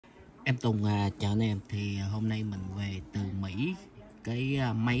Em Tùng chào anh em. Thì hôm nay mình về từ Mỹ cái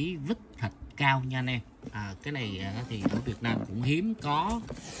máy vít thạch cao nha anh em. Cái này thì ở Việt Nam cũng hiếm có,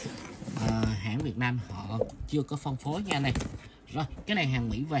 hãng Việt Nam họ chưa có phân phối nha anh em. Rồi cái này hàng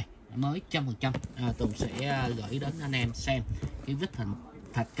Mỹ về mới 100%. Tùng sẽ gửi đến anh em xem cái vít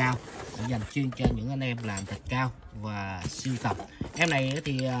thạch cao dành chuyên cho những anh em làm thạch cao và siêu tập. Em này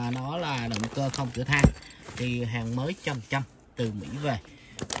thì nó là động cơ không cửa than, thì hàng mới 100% từ Mỹ về.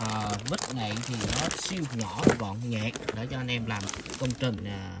 Vít này thì nó siêu nhỏ gọn nhẹ để cho anh em làm công trình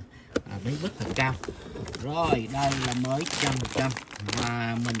lấy vít thật cao. Rồi đây là mới 100%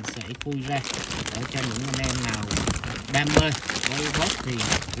 và mình sẽ khui ra để cho những anh em nào đam mê với bosch thì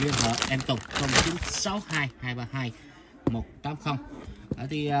liên hệ em Tùng 0962 232 180.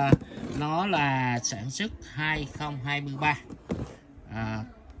 Thì nó là sản xuất 2023,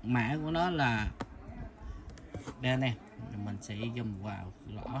 mã của nó là đây anh em, mình sẽ zoom vào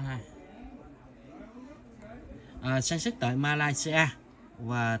rõ ha. Sản xuất tại Malaysia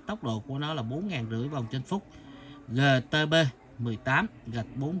và tốc độ của nó là 4.500 vòng trên phút,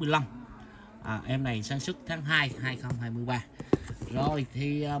 GTB18V-45. Em này sản xuất tháng 2 2023. Rồi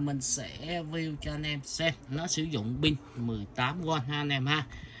thì mình sẽ review cho anh em xem. Nó sử dụng pin 18V ha anh em ha,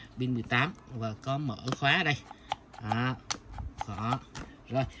 pin 18 và có mở khóa ở đây. Đó.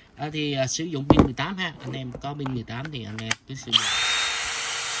 Rồi thì sử dụng pin 18 ha anh em, có pin 18 thì anh em cứ sử dụng.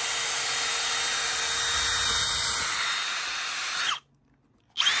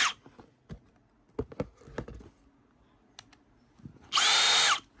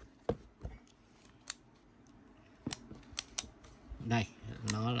 Đây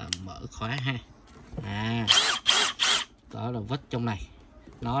nó là mở khóa ha. Đó là vít trong này,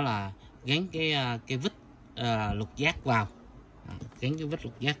 nó là gắn cái vít lục giác vào, gắn cái vít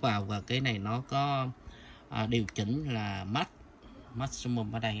lục giác vào, và cái này nó có điều chỉnh là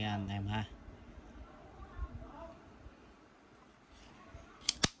maximum ở đây anh em ha.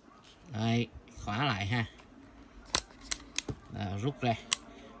 Đây, khóa lại ha, rút ra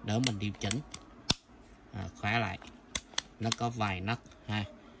để mình điều chỉnh, khóa lại, nó có vài nấc ha.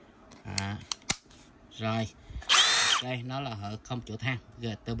 Rồi đây nó là hệ không chỗ than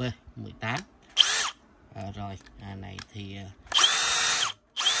GTB18. Rồi này thì bấm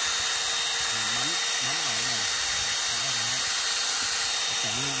vào này,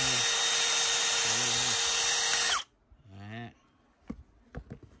 chạy luôn.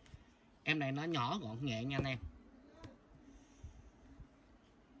 Em này nó nhỏ gọn nhẹ nha anh em.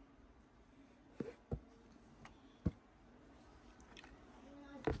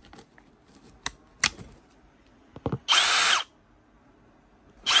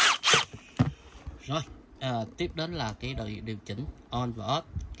 Rồi tiếp đến là cái điều chỉnh on và off.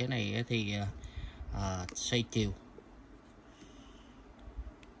 Cái này thì xoay chiều,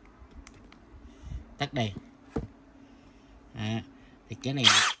 tắt đèn. Thì cái này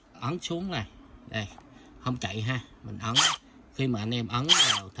ấn xuống này, đây không chạy ha, mình ấn khi mà anh em ấn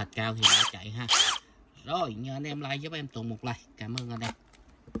vào thạch cao thì nó chạy ha. Rồi nhờ anh em like giúp em Tùng một like, cảm ơn anh em.